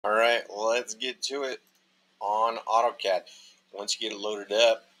right, let's get to it on AutoCAD. Once you get it loaded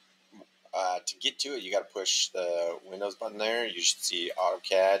up, to get to it, you got to push the Windows button there. You should see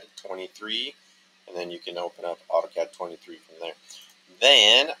AutoCAD 23, and then you can open up AutoCAD 23 from there.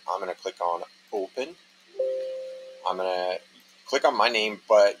 Then I'm going to click on Open. I'm going to click on my name,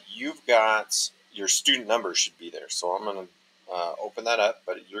 but you've got your student number should be there. So I'm going to open that up,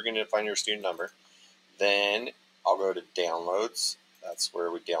 but you're going to find your student number. Then I'll go to Downloads. That's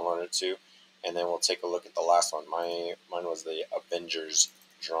where we downloaded it to. And then we'll take a look at the last one. Mine was the Avengers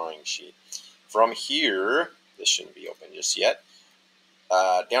drawing sheet. From here, this shouldn't be open just yet.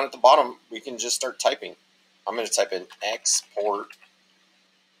 Down at the bottom, we can just start typing. I'm going to type in export,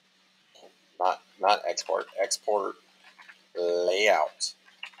 not export, export layout.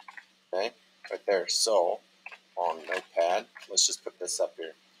 Okay, right there. So on Notepad, let's just put this up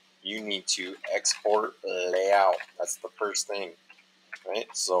here. You need to export layout. That's the first thing, right?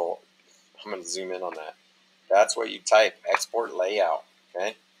 So I'm going to zoom in on that. That's what you type, export layout.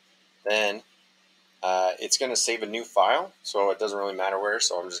 Okay, then it's going to save a new file, so it doesn't really matter where.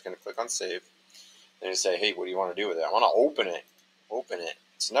 So I'm just going to click on save. Then you say, hey, what do you want to do with it? I want to open it. Open it.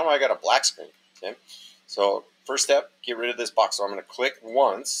 So now I got a black screen. Okay. So first step, get rid of this box. So I'm going to click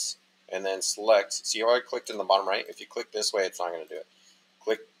once and then select. See how I clicked in the bottom right? If you click this way, it's not going to do it.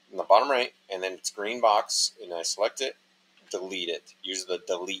 Click in the bottom right, and then it's green box, and I select it, delete it. Use the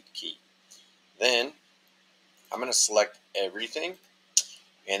delete key. Then I'm going to select everything,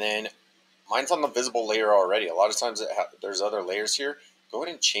 and then mine's on the visible layer already. A lot of times there's other layers here. Go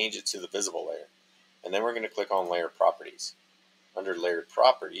ahead and change it to the visible layer. And then we're going to click on layer properties. Under layer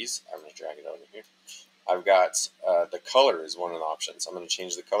properties, I'm going to drag it over here. I've got the color is one of the options. I'm going to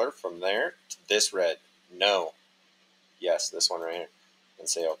change the color from there to this red. No. Yes, this one right here. And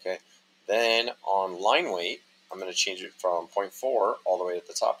say OK. Then on line weight, I'm going to change it from 0.4 all the way at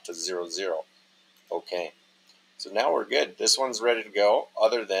the top to 0, 0. OK. So now we're good. This one's ready to go,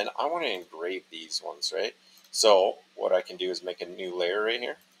 other than I want to engrave these ones, right? So what I can do is make a new layer right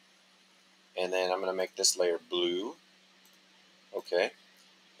here. And then I'm going to make this layer blue. Okay.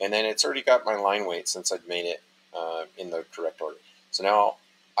 And then it's already got my line weight since I've made it in the correct order. So now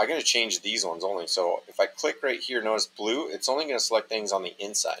I got to change these ones only. So if I click right here, notice blue, it's only going to select things on the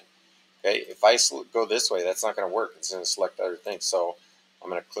inside. Okay. If I go this way, that's not going to work. It's going to select other things. So I'm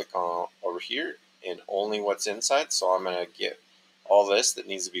going to click on over here and only what's inside. So I'm going to get all this that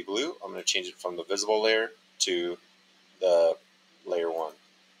needs to be blue. I'm going to change it from the visible layer to the layer 1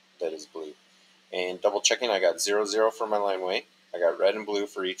 that is blue. And double checking, I got 0, 0 for my line weight. I got red and blue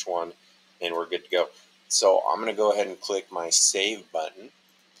for each one, and we're good to go. So I'm going to go ahead and click my save button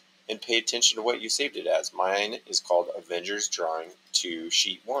and pay attention to what you saved it as. Mine is called Avengers Drawing to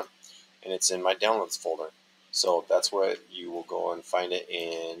Sheet 1, and it's in my downloads folder. So that's what you will go and find it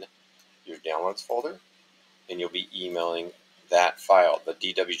in your downloads folder, and you'll be emailing that file, the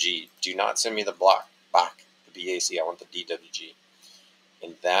DWG. Do not send me the BAC, the BAC. I want the DWG.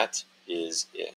 And that is it.